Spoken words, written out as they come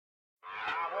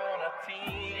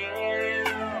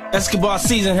Escobar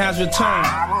season has returned.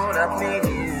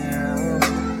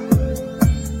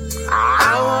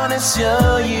 I wanna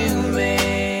show you,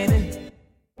 man.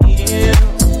 You.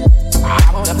 I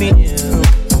wanna be you.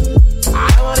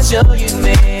 I wanna show you,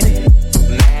 man.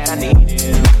 Man, I need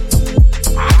you.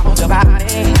 I want your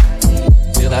body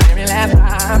till the very last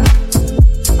time.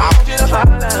 I want you to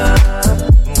holler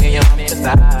when you want me to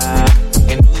stop.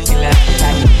 And who can love you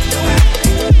like me?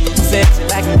 Who can sexy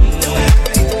like me?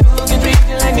 Who can treat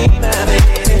you like me, my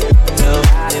baby?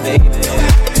 Nobody, baby.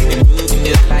 And who can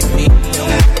do it like me?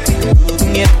 Who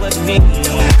can get what you need?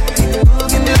 Who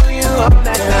can do you all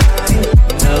night long?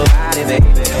 Nobody,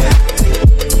 baby.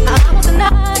 I want the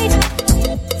night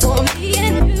for me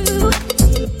and you.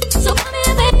 So come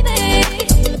here, baby,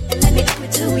 and let me do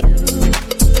it to you.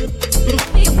 Don't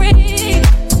be afraid,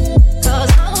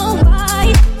 'cause I'm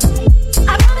alright. I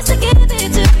promise to give it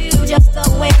to you just the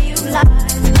way you like.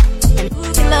 And who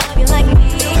can love you like me?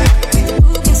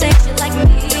 Who can sex you like me?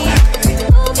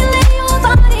 Who can lay your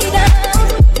body down?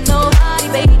 Nobody,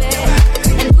 baby.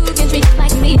 And who can treat you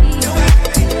like me?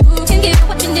 Who can give you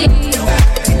what you need?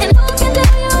 And who can do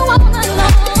you all night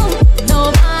long?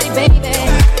 Nobody, baby.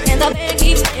 And the bed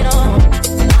keeps staying on.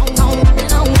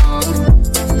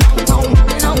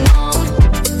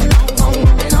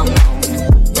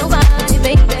 Nobody,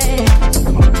 baby.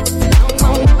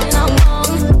 Nobody, baby.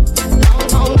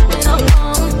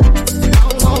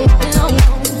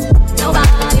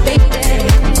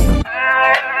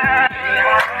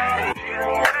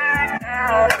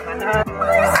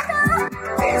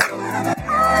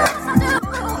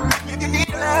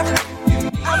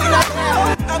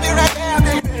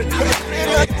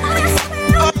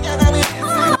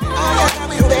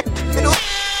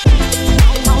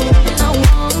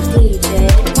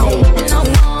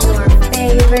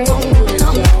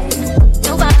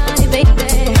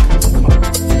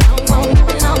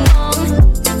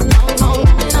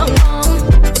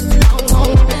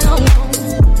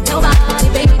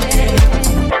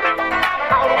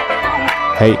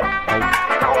 Hey.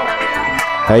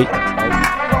 Hey.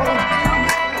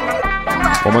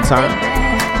 One more time.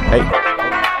 Hey.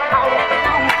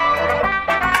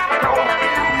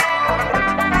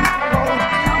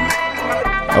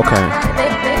 Okay.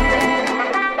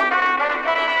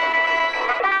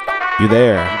 You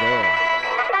there?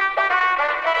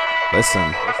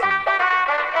 Listen.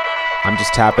 I'm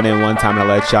just tapping in one time to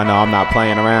let y'all know I'm not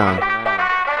playing around.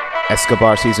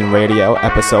 Escobar Season Radio,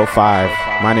 Episode 5.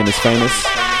 My name is Famous.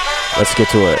 Let's get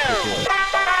to it.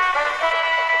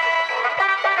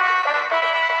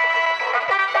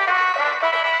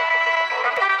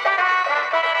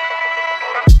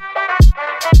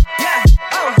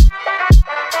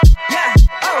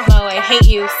 Oh, I hate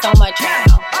you so much right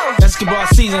now. Escobar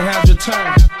season has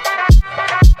returned.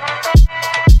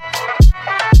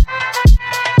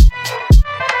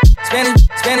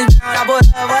 Spinning down, I put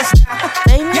love us now.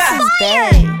 Famous is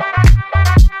bae.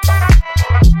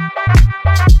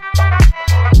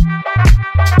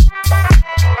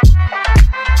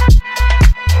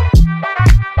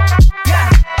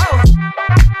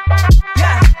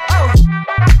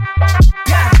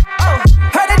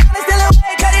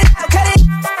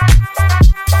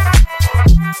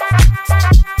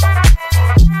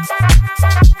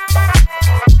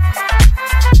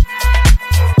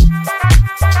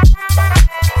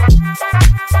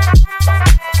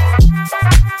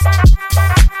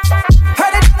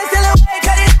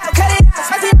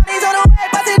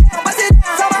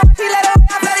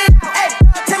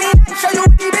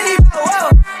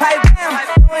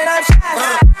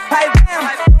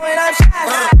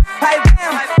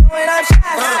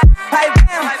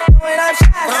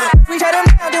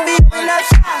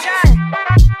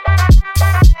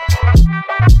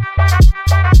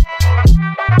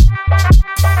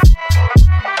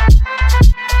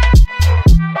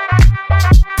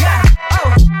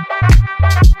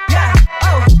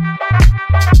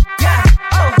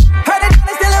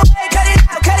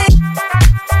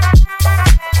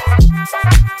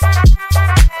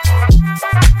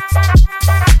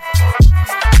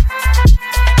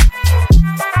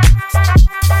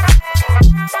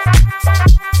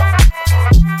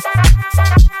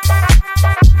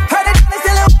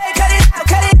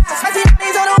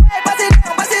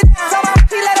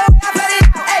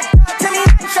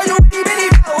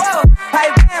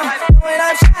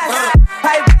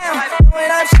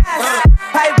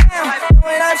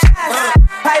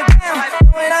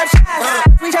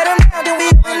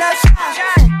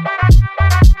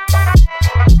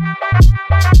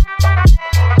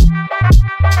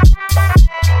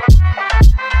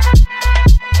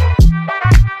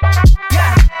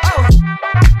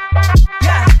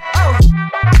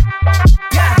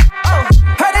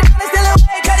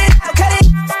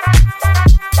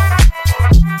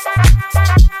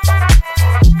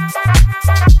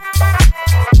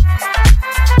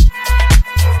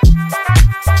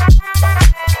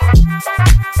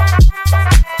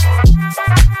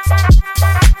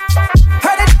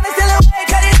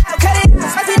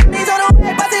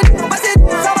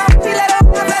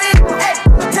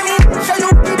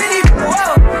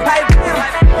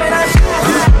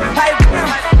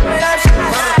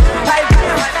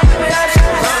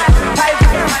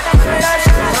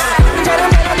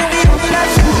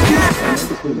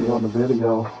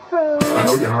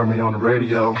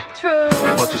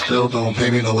 but you still don't pay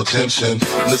me no attention.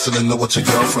 Listening to what your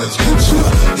girlfriends mention.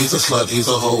 He's a slut, he's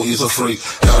a hoe, he's a freak.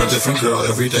 Got a different girl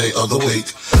every day of the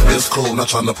week. It's cool, not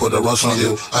trying to put a rush on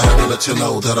you. I had to let you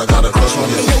know that I got a crush on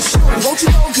you. Hey, yo, shorty, won't you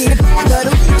go get a bag of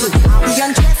the weekly? I'll be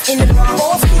undressed in the bar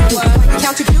all see-through. When you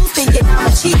count your views, thinking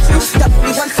I'ma cheat you. The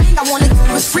only one thing I wanna do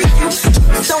is freak you. Keep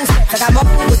the stone steps, I got my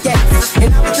own with that. And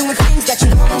I'll be doing things that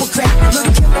you won't regret.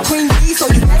 Little killer queen bee, so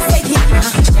you best take heed.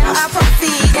 Shall I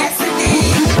proceed? That's the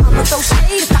thing. I'ma throw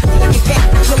shade if I can't get paid.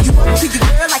 Blow you up to your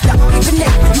girl like the only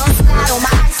grenade. You can slide on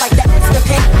my ice like the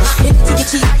Escobar. And to get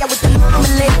cheese with the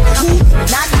marmalade.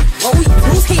 Not you, oh yeah,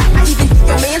 who's he? I even think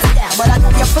your man's style, but I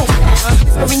love your profile.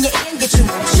 Whisper in your ear and get you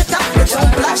shook up, but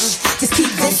don't blush. Just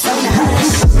keep this on the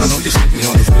hush. I know you see me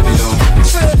on the video.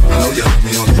 I know you heard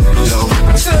me on the radio.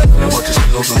 But you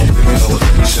still don't pay me no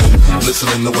attention.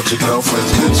 Listening to what your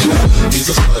girlfriends mention. He's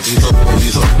a slut, he's a hoe,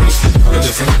 he's a freak. Got a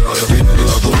different girl every day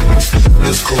of the week.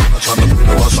 It's cool, not trying to put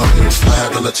a rush on you. I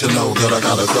had to let you know that I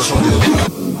got a crush on you.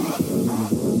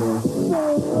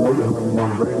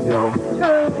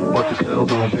 But you still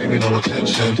don't pay me no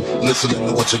attention. Listening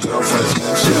to what your girlfriends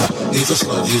mention. He's a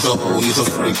slut, he's a hoe, he's a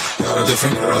freak. Got a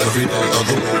different girl every day of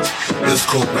the week. It's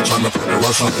cool, not trying to put a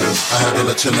rush on you. I had to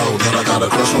let you know that I got a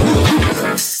crush on you.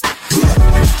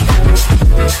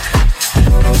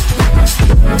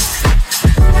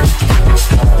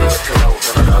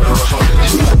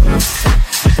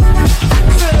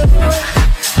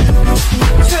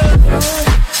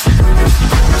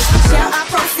 Shall I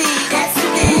proceed? That's the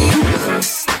thing.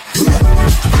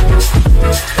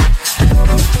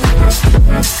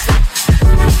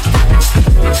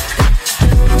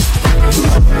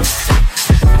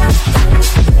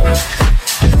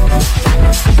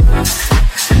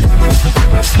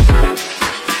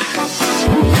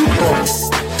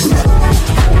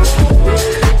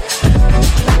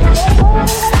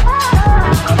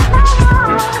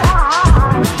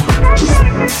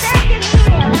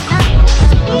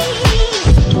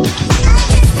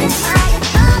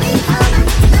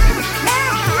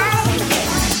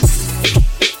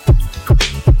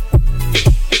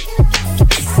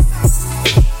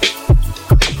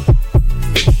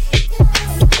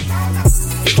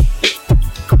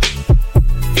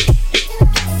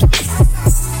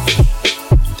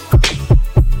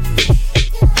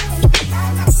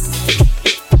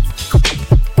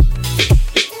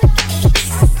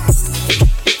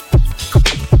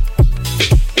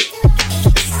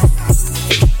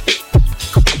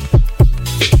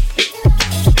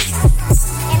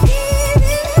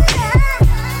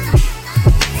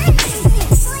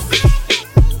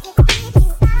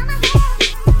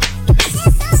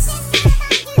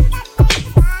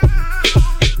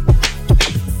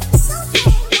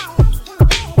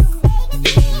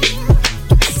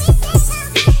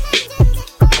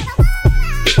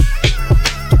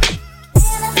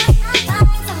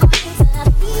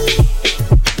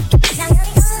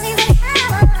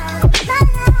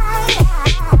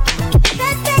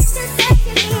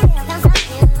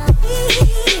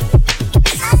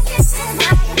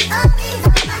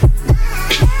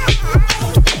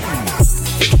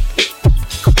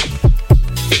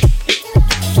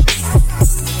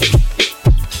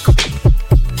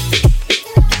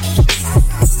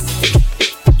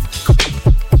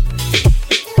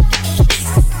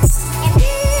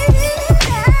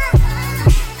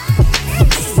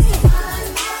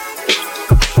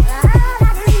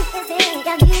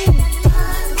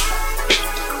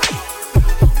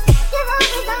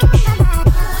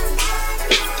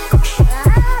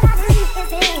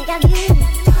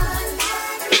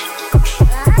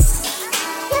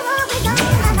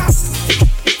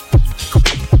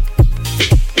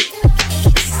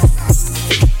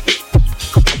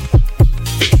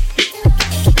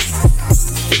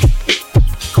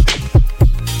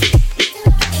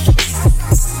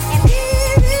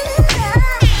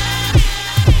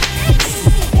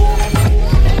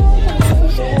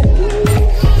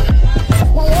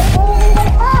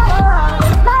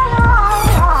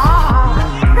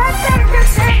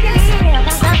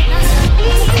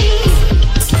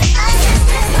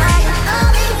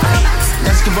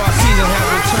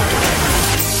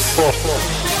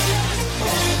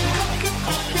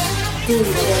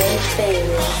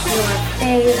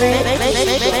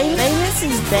 This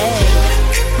is bad.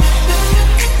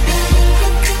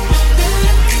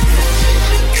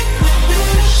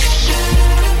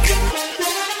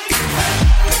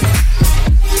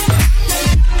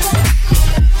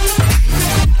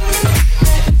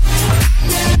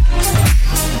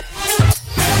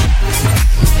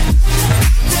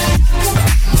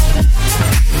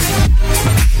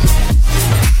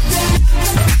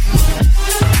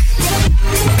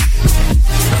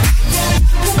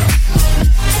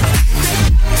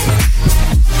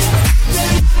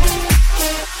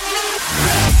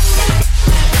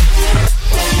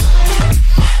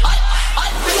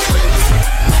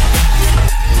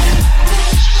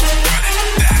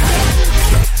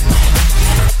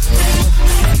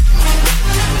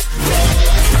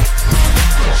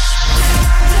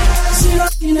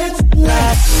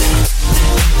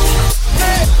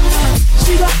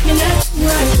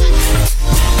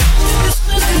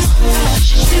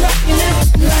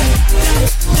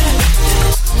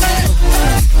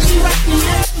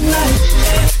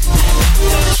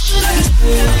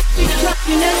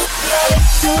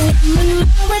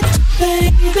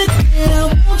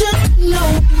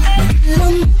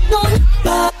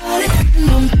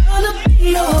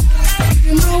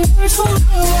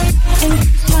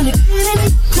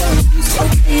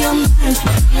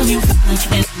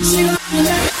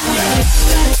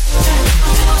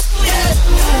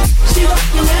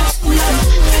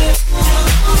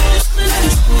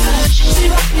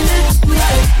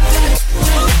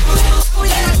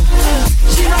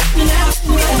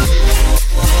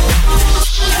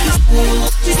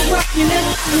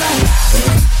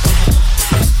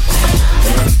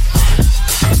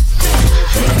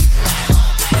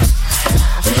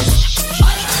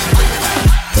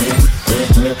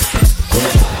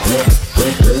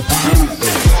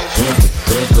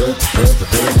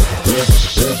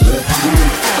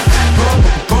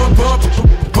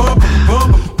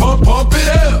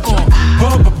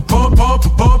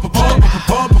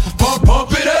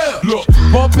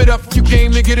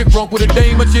 fuck with a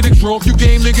dame, but shit is drunk. You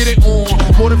game to get it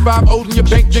on. More than 5 O's in your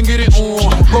bank, then get it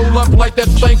on. Roll up like that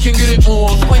spank and get it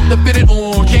on. Spank to fit it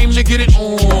on. Game to get it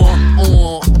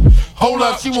on. Hold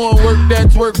up, she wanna work that,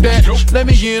 twerk that. Let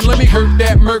me in, let me hurt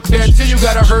that, murk that. Till you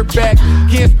gotta hurt back.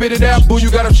 Can't spit it out, boo,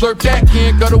 you gotta slurp that.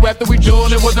 Can't cuddle after we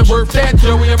done, it wasn't worth that.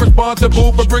 Joey ain't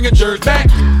responsible for bringing jerks back.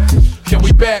 Can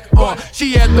we back?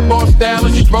 She at the bar style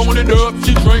and she throwing it up.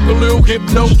 She drank a little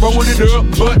hypno, throwing it up.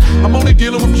 But I'm only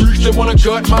dealing with freaks that wanna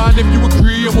gut mine. If you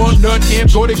agree, I want nut.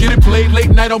 Can't go to get it played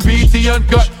late night on BT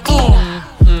Uncut.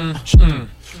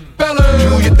 Fellas,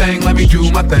 do your thing, let me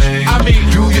do my thing. I mean,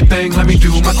 do your thing, let me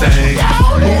do my thing.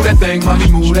 Move that thing,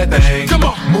 mommy, move that thing. Come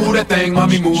on, move that thing,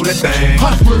 mommy, move that thing.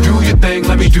 Do your thing,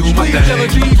 let me do my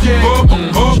thing.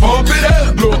 Pump it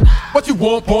up. Look, what you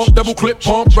want, pump, double clip,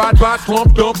 pump, ride by,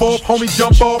 slump, dump off, homie,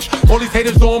 jump off. All these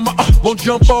haters on my won't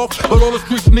jump off, but all the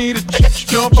streets need is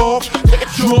jump off,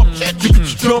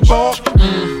 jump off.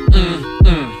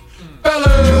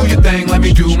 Fellas, do your thing, let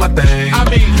me do my thing. I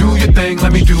mean, do your thing,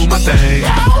 let me do my thing.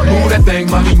 Move that thing,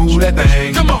 mommy, move that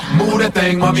thing. Come on, move that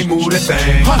thing, mommy, move that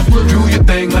thing. Do your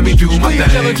thing, let me do my thing.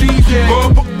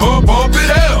 Pump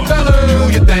it out. Fellas, do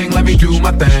your thing, let me do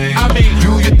my thing. I mean,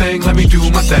 do your thing, let me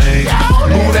do my thing.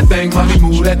 Move that thing, mommy,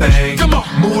 move that thing. Come on,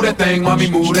 move that thing,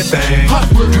 mommy, move that thing.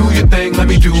 Do your thing, let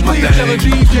me do my thing.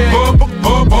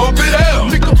 Pump it out.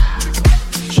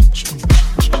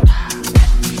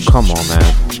 Come on,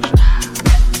 man.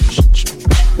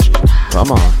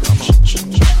 Come on.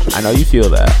 I know you feel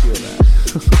that.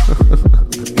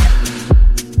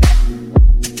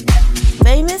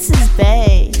 Famous is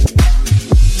bae.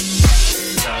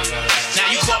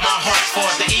 Now you caught my heart for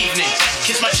the evening.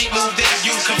 Kiss my cheek, move in,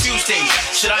 you confused things.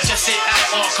 Should I just sit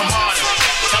out or come harder?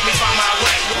 Help me find my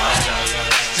way.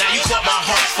 Now you caught my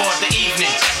heart for the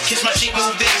evening. Kiss my cheek,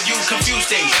 move in, you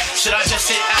confused things. Should I just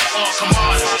sit out or come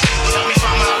harder? Help me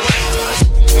find my way.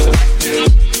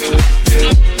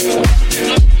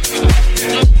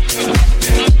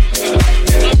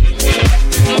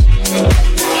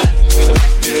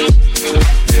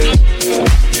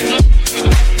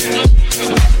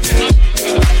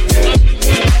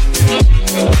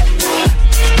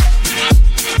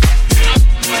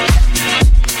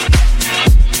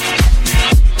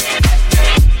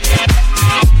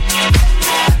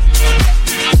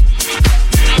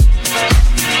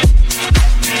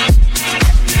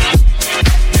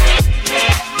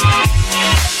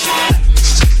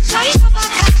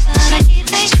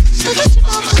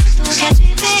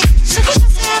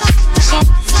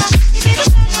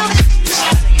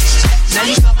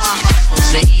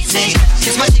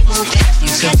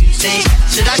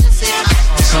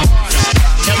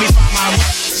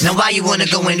 You wanna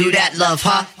go and do that, love,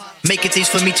 huh? Making things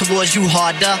for me towards you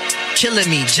harder. Killing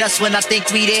me just when I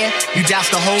think we there. You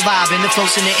douse the whole vibe and the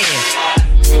floats in the air.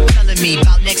 Telling me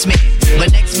about next man,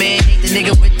 but next man ain't the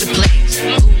nigga with the plans.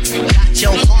 Who got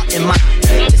your heart in mind?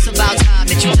 It's about time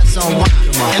that you just unwind.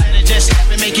 And let it just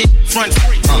happen, make it front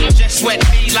free. Just sweat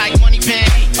me like money pan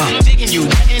me. Digging you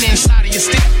in inside of your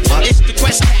stick. It's the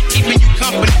quest cat keeping you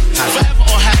company forever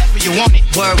or however you want it.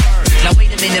 Word, word. Now wait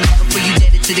a minute, before you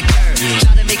dead it to the curb.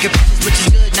 Try to make a pieces, which is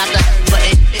good, not the hurt, but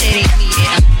it ain't me,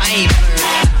 and I ain't bird.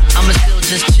 I'ma still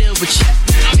just chill with you.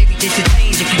 Maybe this could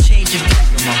change if you change your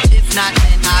view. If not,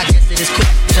 then I guess it is cool.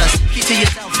 Just keep to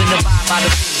yourself in the vibe by the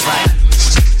pool, right?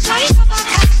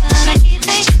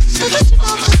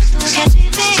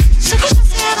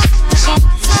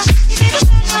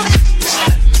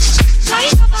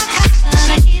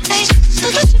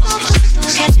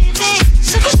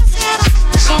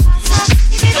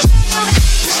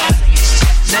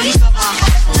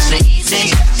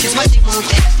 Kiss my cheek, move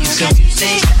that you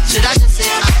confusing. Should I just say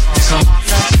come on,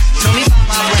 tell me about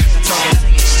my way.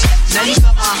 Now you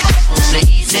got my heart on the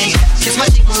easy. Kiss my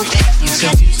cheek, move that you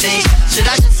confusing. Should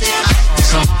I just say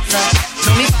come on,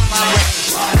 tell me about my way.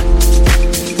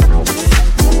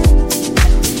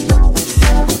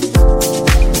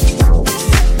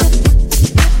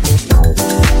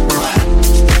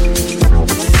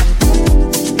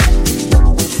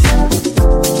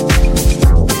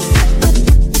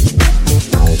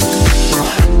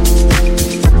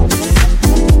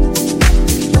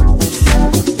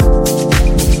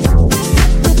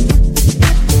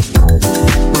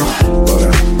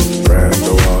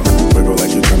 Fall off. Wiggle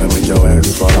like you're trying to make your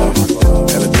ass fall off.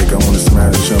 And a dick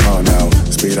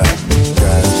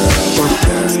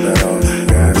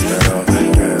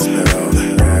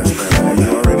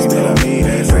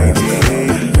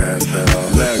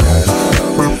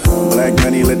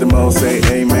money, let them all say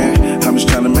amen. I'm just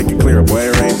trying to make it clear, boy,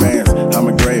 it ain't bands. I'm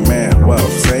a great man, whoa,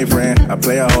 say friend. I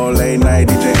play a whole late night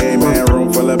DJ, amen.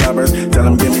 Room full of poppers, tell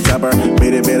them give me topper.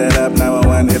 Beat it up,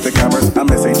 911, hit the coppers. I'm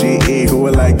S-A-G-E, who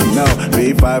would like to know?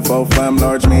 B545,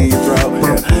 large me in your throat.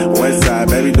 Yeah, west side,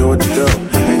 baby, do what you do.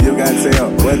 And you got to tell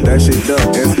what that shit do.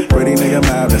 It's pretty nigga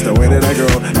mouth, that's the way that I grow.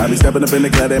 I be stepping up in the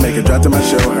club, they make it drop to my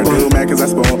show. Her do mad cause I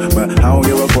spoon, but I don't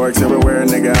give a fork. Everywhere a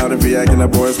nigga out if he acting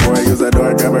up for a sport. Use that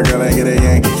door, grab her girl and get a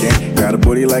yank. Yeah, got a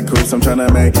booty like coops, I'm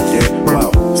tryna make it. Yeah,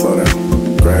 wow, slow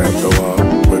down, grab the wall.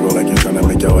 Wiggle like you tryna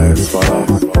make your ass fall off.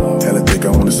 Hella thick, I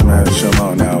wanna smash them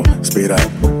all now. Speed up,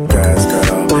 gas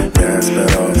pedal, gas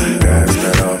pedal, gas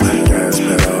pedal, gas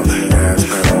pedal, gas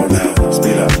pedal now.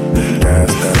 Speed up,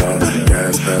 gas pedal,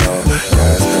 gas pedal,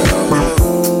 gas pedal.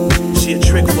 She a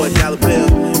trick for $1 bill,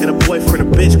 and a boyfriend a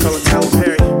bitch call her Tyler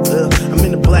Perry. I'm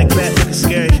in the black bat looking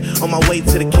scary. On my way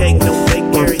to the cake, no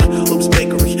fake Gary. Oops,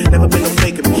 bakery, never been no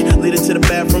faker me. Lead her to the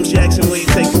bathroom, she asking where you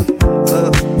take me.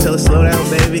 Tell her slow down,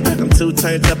 baby. I'm too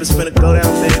turned up, it's finna go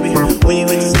down, baby. When you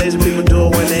hit the stage, people do a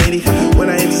 180. When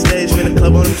I hit the stage, finna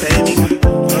club on the pay me.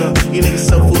 You niggas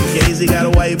so fugazi, got a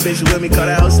white bitch with me, call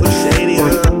that house Slim Shady.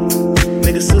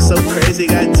 Niggas so crazy,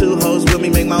 got 2 hoes with me,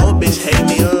 make my old bitch hate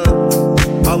me.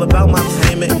 All about my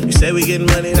payment. You say we getting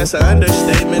money, that's an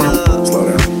understatement. Slow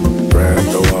down, grab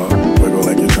the wall. Wiggle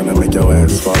like you're tryna make your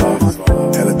ass fall off.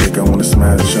 Hella thick, I wanna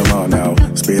smash them all now.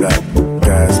 Speed up,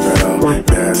 gas pedal,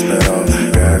 gas pedal,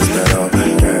 gas pedal,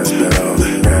 gas pedal,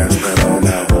 gas pedal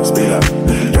now. Speed up,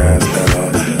 gas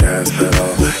pedal, gas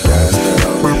pedal, gas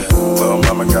pedal. Little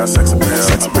mama got sex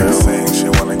appeal, sing. She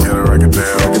wanna get a record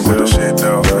deal. What the shit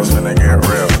do? It's finna get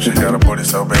real. She got a booty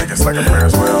so big, it's like a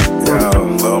Ferris wheel. Yo,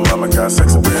 little mama got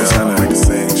sex appeal,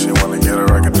 sing. She wanna get a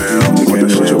record deal. What the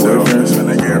shit do? It's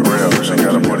finna get real. She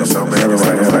got a booty so big, it's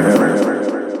like a Ferris wheel.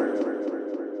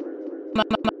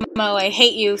 Mo, I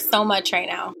hate you so much right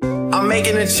now. I'm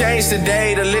making a change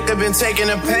today. The liquor been taking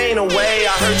the pain away.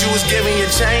 I heard you was giving your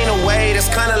chain away. That's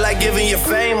kinda like giving your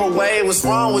fame away. What's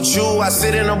wrong with you? I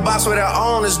sit in a box where the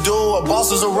owners do. A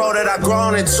boss is a role that I've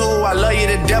grown into. I love you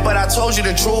to death, but I told you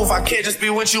the truth. I can't just be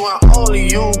with you, I'm only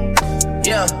you.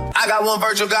 Yeah, I got one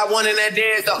Virgil, got one in that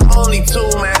day, it's the only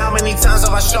 2, man. How many times have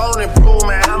I shown and proved,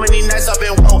 man? How many nights I've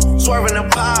been woke, swerving the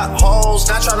potholes,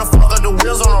 not trying to fuck up the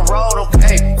wheels on the road,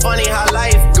 okay? Funny how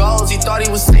life goes, he thought he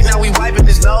was sick, now we wiping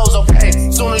his nose, okay?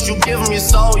 Soon as you give him your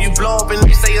soul, you blow up and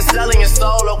they say you're selling your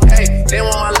soul, okay? They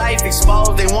want my life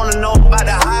exposed, they wanna know about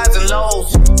the highs and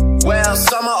lows. Well,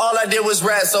 summer all I did was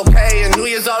rest, okay? And New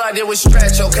Year's all I did was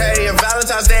stretch, okay? And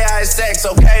Valentine's Day I had sex,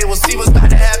 okay? We'll see what's about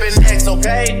to happen next,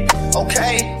 okay?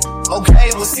 Okay,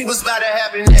 okay, we'll see what's about to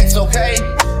happen next, okay?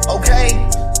 Okay,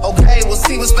 okay, we'll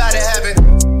see what's about to happen.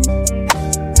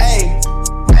 Hey,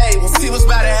 hey, we'll see what's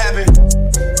about to happen.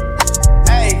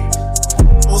 Hey,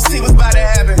 we'll see what's about to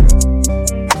happen.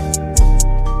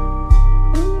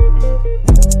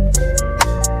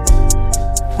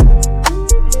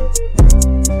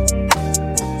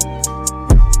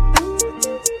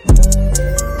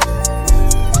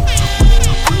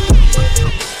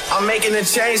 I'm making a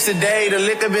change today. The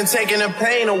liquor been taking the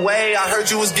pain away. I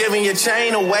heard you was giving your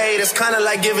chain away. That's kinda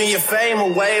like giving your fame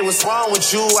away. What's wrong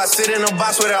with you? I sit in a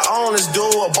box where the owners do.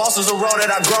 A boss is a role that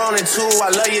I've grown into. I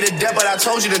love you to death, but I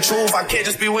told you the truth. I can't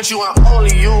just be with you, I'm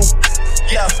only you.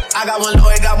 Yeah, I got one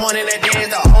lawyer, got one in that day,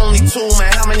 it's the only 2,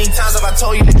 man. How many times have I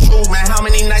told you the truth, man? How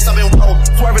many nights I've been woke,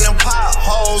 swerving them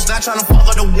potholes, not trying to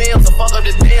fuck up the wheels or fuck up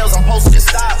the deals. I'm posted to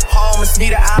stop home, it's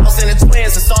me, the Owls, and the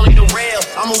twins, it's only the real.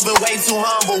 I'm moving way too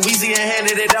humble, Weezy and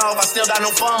handed it off, I still got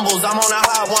no fumbles. I'm on a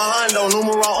hot 100,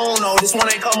 numero uno, this one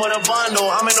ain't come with a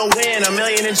bundle. I'm in the win, $1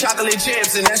 million in chocolate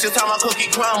chips, and that's just how my cookie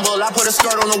crumble. I put a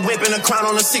skirt on the whip and a crown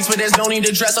on the 6, but there's no need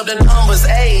to dress up the numbers,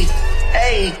 ayy,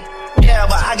 ayy. Yeah,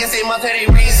 but I guess they must have their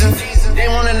reasons. They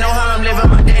wanna know how I'm living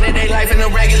my day-to-day life in the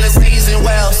regular season.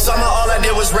 Well, summer all I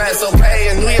did was rest, okay?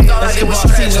 And New Year's all I did was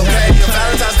stretch, okay? And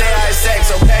Valentine's Day I had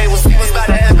sex, okay? We'll see what's about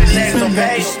to happen next,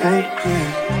 okay?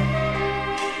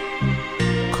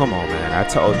 Come on, man. I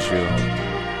told you.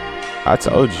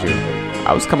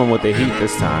 I was coming with the heat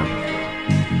this time.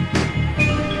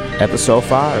 Episode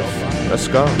 5. Let's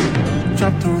go.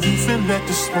 Drop the roof and let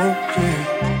the smoke clear.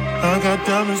 I got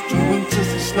diamonds doing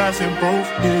twisted slides in both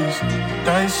knees.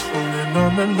 Dice rolling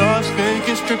on the Las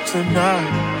Vegas strip tonight.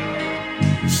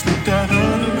 Slip that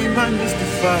on and we might miss the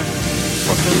fight.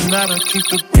 Fuck the night, I keep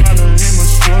the dollar in my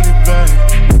shorty bag.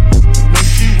 Know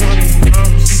she wanna know,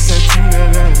 she tattoo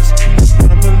that ass.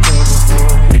 I'm a lover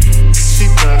boy, she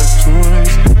got a choice.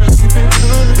 She been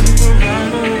calling me a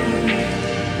rider.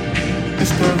 It's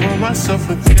that on myself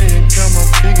a day and count my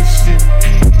biggest shit.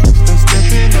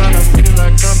 Stepping out, I feel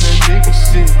like I'm that nigga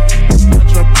shit.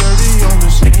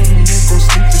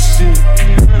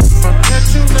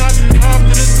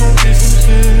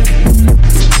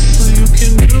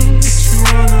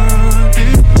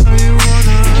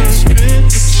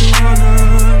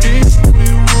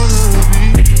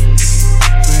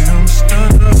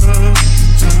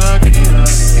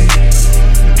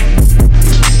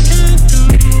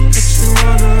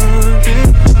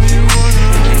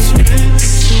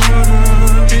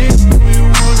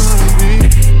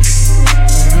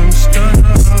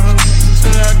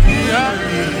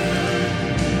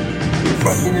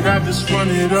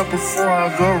 before I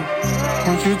go.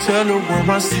 Won't you tell the world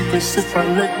my secrets if I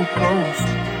let you close?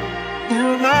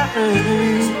 Feel my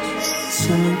age,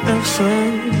 sending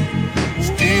action.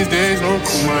 These days don't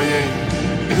come my age.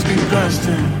 It's been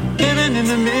blasting. Living in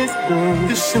the middle,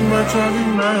 this shit might drive me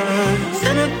mad.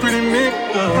 In a pretty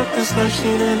makeup, but this life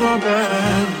shit ain't all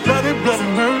bad. Bloody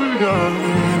murder,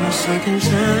 and a second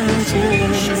chance.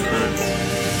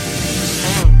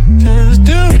 Just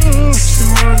do what you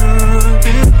wanna,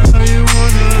 be how you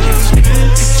wanna,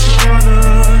 spend what you wanna,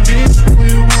 be who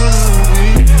you wanna be.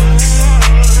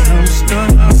 I'm stuck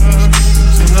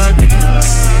till I die.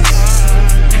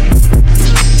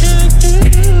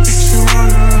 What you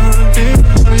wanna, be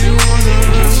how you wanna,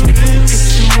 spend what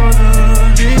you wanna,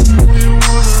 be who you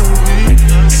wanna be.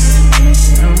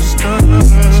 I'm stuck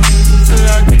till I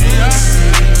die.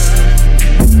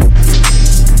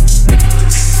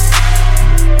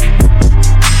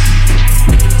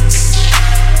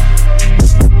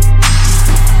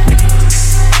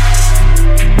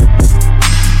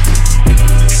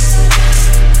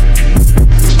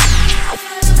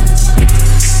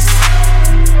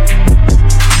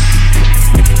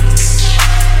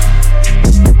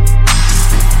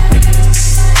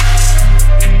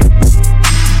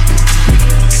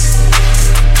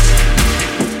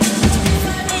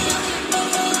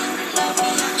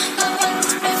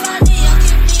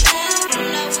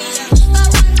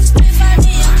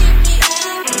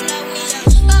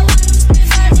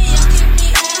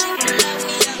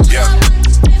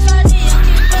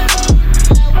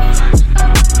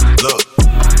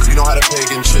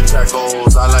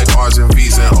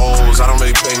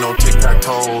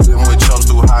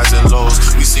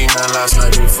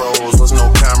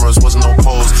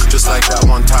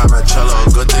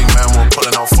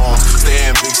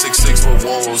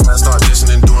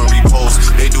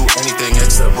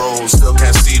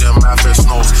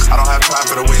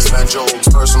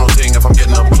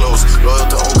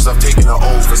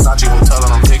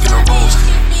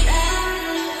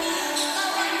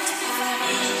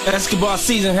 Escobar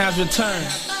season has returned.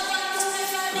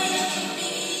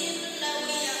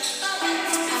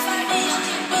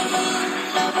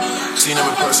 Seen him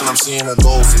in person, I'm seeing a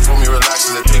ghost. They told me relax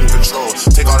as they're taking control.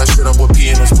 Take all that shit up with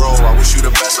P and his bro. I wish you the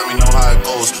best, let me know how it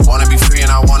goes. Wanna be free and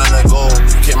I wanna let go.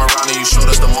 You came around and you showed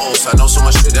us the most. I know so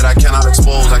much shit that I cannot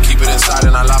expose. I keep it inside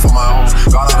and I laugh on my own.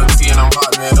 Got all the tea and I'm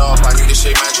hotting it up. I need a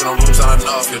shade mansion, the room's not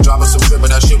enough. You're dropping some shit, but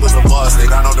that shit was a bust. They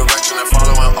got no direction, they're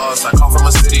following us. I come from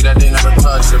a city that they never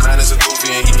touched. The man is a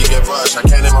goofy and he can get rushed. I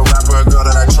can't name a rapper, a girl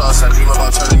that I trust. I dream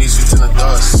about turning these youths into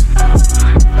dust.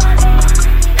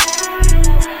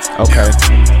 Okay.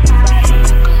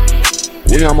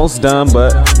 We almost done,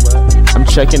 but I'm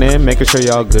checking in, making sure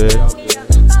y'all good.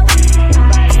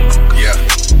 Yeah.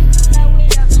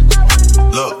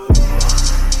 Look.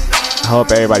 I hope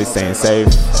everybody's staying safe,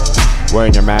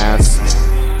 wearing your mask,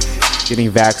 getting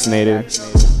vaccinated, and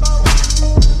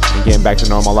getting back to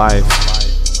normal life.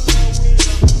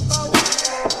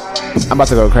 I'm about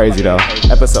to go crazy though.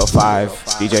 Episode 5,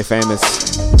 DJ Famous.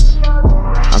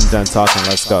 I'm done talking,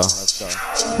 let's go.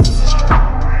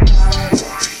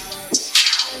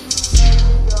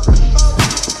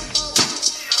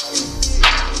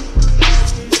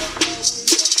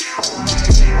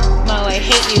 I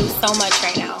hate you so much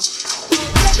right now.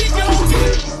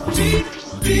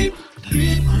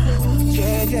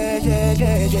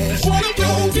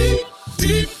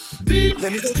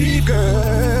 Let me go deep,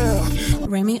 girl.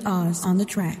 Remy Oz on the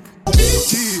track.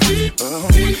 Deep,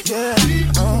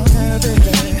 yeah, baby.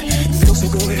 Feel so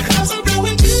good. I'm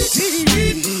going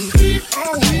deep.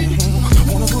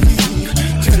 Wanna go deep.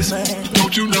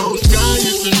 Don't you know sky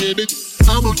is the limit?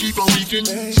 I'm gonna keep on reaching.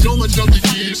 So much love to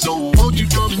give, so won't you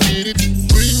come and get it?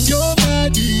 Bring your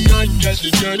body, I'm just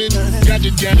a journey. Got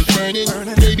your candles burning,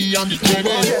 baby, I'm just turning.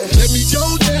 Let me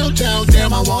go downtown,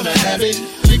 damn, I wanna have it.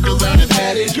 Kick around and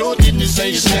pat it, your fitness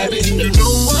ain't savage. You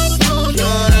know I'm gonna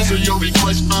answer your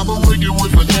request. I'ma work you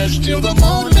with finesse till the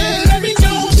morning. Let me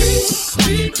go deep,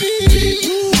 deep, deep.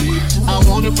 I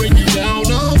wanna break you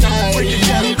down all night. Break you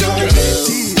down, girl.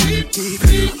 Deep, deep,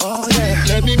 deep. Oh yeah.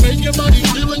 Let me make your body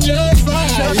feel just right.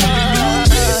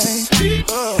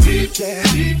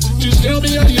 Just tell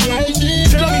me how you like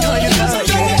it. Tell me how you like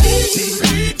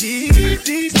it. Deep,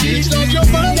 deep, deep. Start your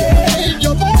body,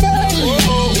 your body.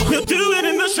 We'll do it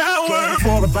in the shower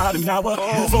for about an hour.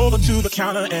 Move over to the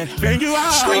counter and bang you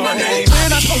out. Scream my name. We're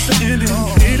not supposed to end it.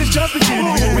 It is just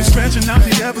beginning. We're stretching out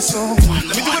the episode.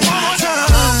 Let me do it one more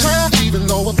time. Even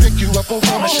though I pick you up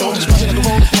over my shoulders, like a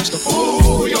roller coaster.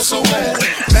 Ooh, you're so bad.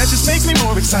 That just makes me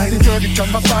more excited. Girl, you got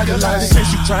my fire light in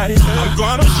case you tried it. I'm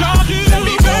gonna shock you,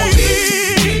 baby,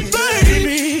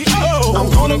 baby. Oh. I'm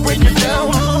gonna break it down.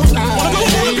 Wanna go,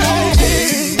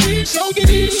 so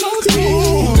deep, so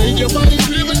deep. Make your body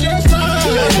feel just right.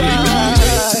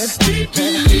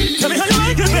 Tell me how you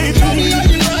like it, baby. Tell me how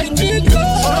you like it,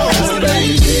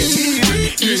 baby.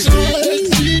 It's all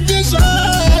deep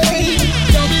inside.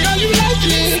 Tell me how you like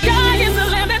it. Sky is the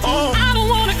limit. I don't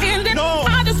wanna end it. No.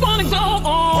 I just wanna go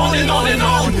on and on and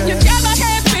on. You got my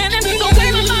head spinning, the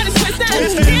way my mind is twisting.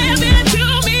 Give it to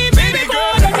me, baby, boy.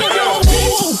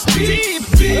 Deep,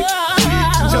 deep.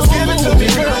 Just give it to me,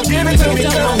 girl. Give it to me,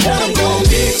 girl. Wanna go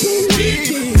deep,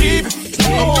 deep, deep.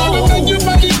 I'm gonna make your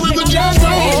body quiver just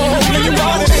right. Make your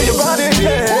body,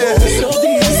 yeah. So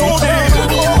deep, so deep.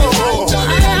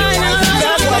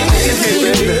 That's why you can hit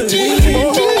it, baby.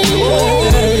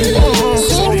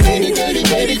 So baby, baby,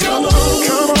 baby, come on,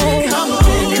 come on, come on,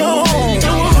 come on,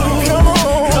 come on,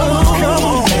 come on, come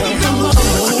on.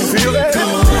 I can feel that.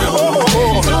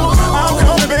 I'm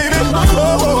coming, baby. Come on,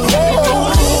 come on,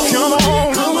 come on, come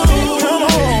on, come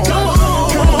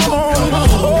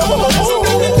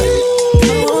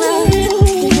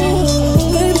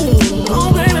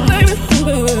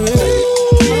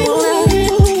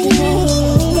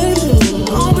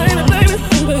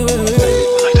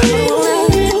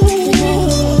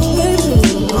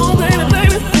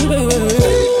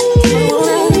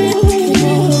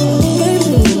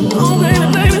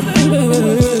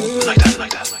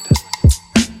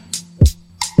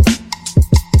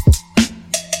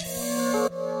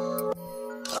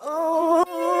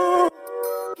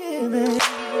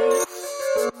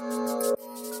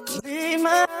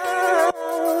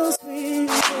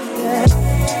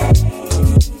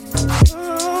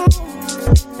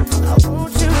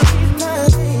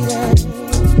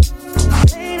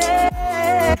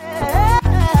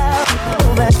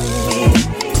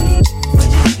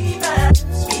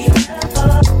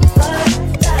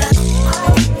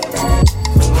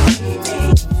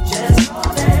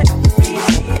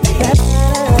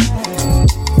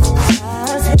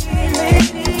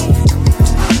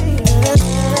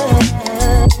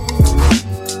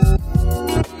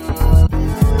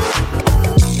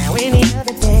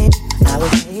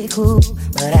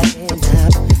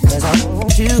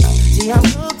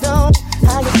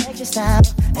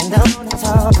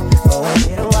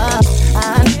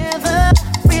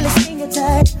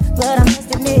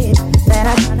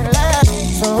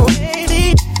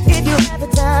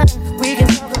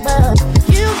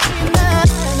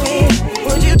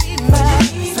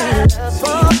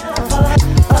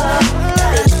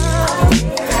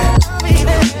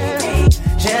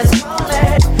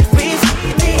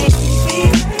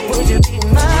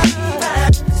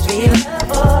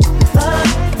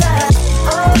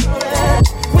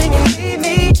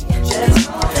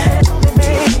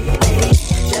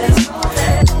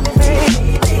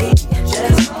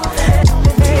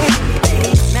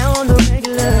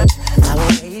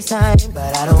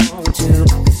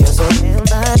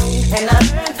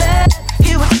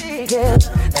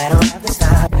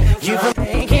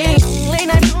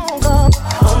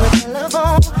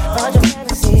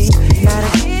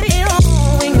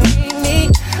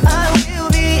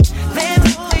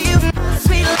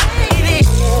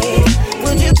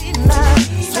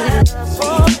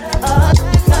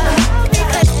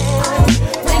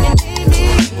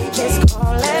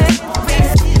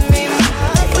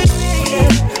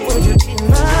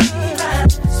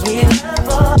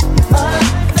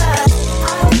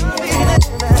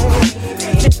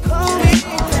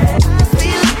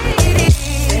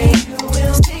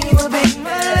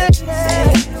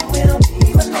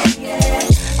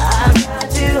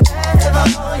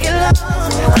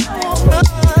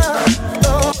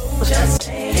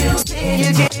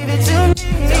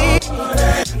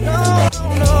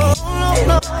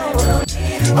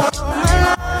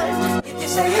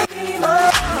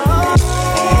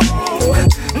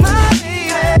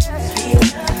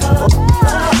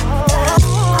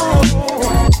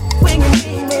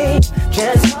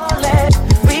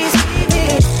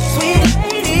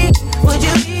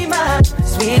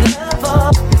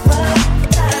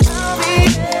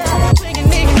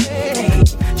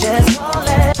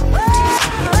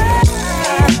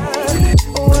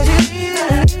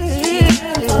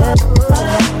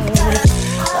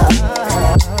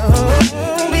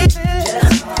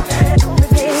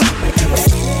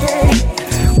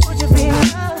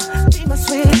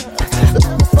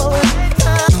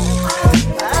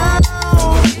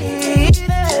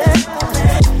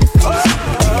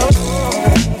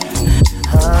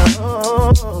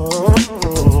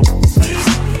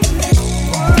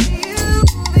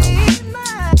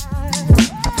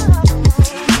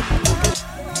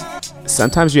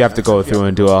Sometimes you have to go through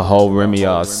and do a whole Remy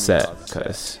set,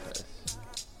 because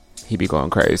he be going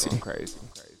crazy.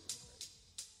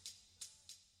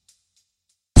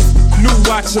 New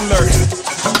watch alert,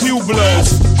 few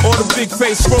blows. Or the big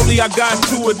face Rolly, I got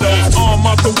two of those. Arm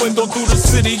out the window through the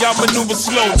city, I maneuver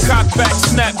slow. Cock back,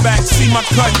 snap back, see my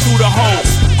cut through the hole.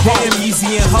 Damn,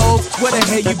 Easy and Ho, where the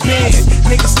hell you been?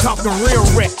 Niggas talking real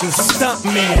reckless, stunt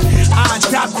man. I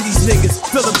adopted these niggas,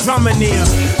 feel a drumming in.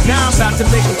 Now I'm about to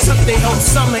make them tuck their whole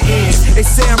summer in. They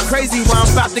say I'm crazy, well I'm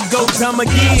about to go dumb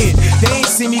again. They ain't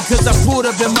see me cause I pulled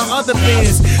up in my other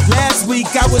Benz. Last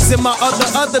week I was in my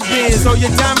other Benz. Throw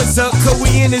your diamonds up, cause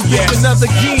we in this bitch another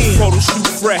again. Photo shoot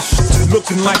fresh,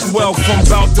 looking like wealth. I'm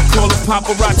about to call a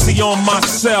paparazzi on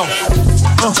myself.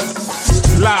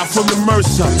 Live from the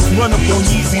Mercer, run up on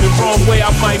Yeezy the wrong way, I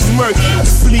might murk you.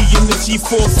 Flee in the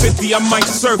G450, I might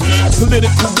surface.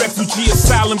 Political refugee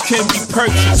asylum can be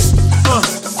purchased.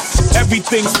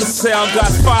 Everything's for sale, got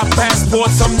 5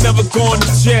 passports, I'm never going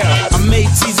to jail. I made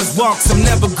Jesus walks, I'm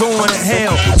never going to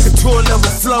hell. Couture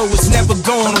level flow is never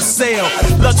going on sale.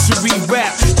 Luxury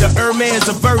rap, the Hermes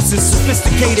of verses.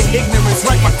 Sophisticated ignorance,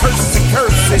 write my curses and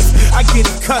curses. I get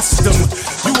it custom,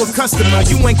 you a customer.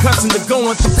 You ain't custom to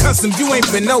going through customs, you ain't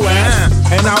been nowhere,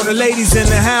 huh? And all the ladies in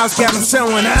the house got them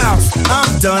showing out.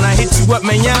 I'm done, I hit you up,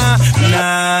 man,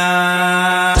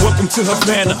 nah. Welcome to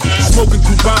Havana, smoking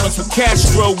Cubanos with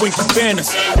Castro and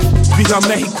Cabanas. Viva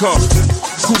Mexico,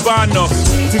 Cubano,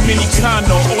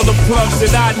 Dominicano, all the plugs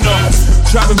that I know.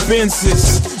 Driving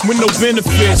Benzes with no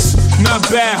benefits. Not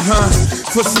bad, huh?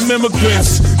 For some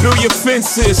immigrants, build your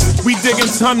fences. We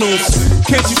digging tunnels.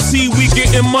 Can't you see we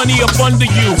getting money up under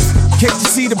you? Can't you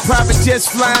see the private jets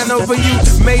flying over you?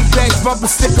 Maybach bumper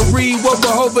stickery, what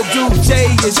we're overdue.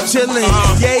 Jay is chillin',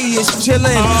 Yay is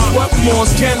chillin'. What more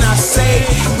can I say?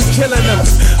 We killin' them.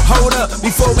 Hold up,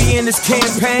 before we end this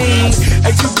campaign.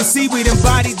 As you can see, we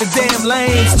embodied the damn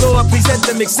lanes. Lord, please let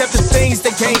them accept the things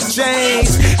they can't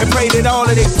change. And pray that all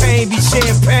of their pain be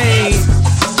champagne.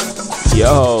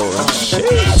 Yo,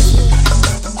 sheesh.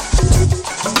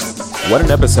 What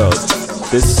an episode.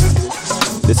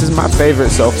 This is my favorite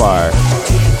so far.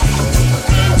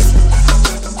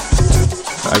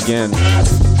 Again,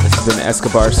 this has been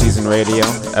Escobar Season Radio,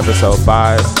 episode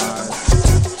 5.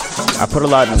 I put a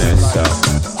lot in this, so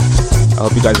I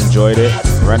hope you guys enjoyed it.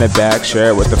 Run it back, share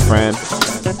it with a friend.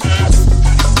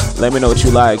 Let me know what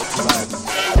you like.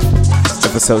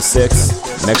 Episode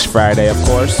 6, next Friday, of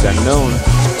course, at noon.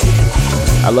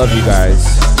 I love you guys.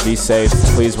 Be safe.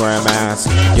 Please wear a mask.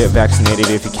 Get vaccinated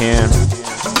if you can.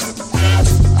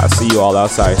 I'll see you all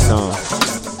outside soon.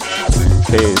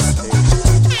 Peace.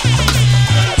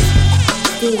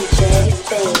 DJ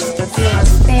Famous, your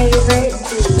favorite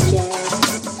DJ.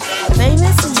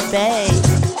 Famous is bae.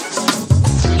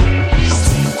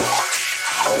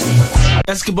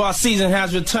 Escobar season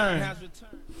has returned.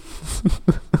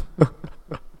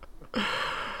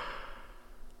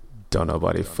 Don't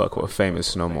nobody fuck with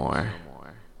Famous no more.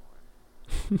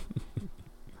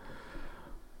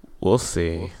 We'll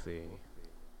see.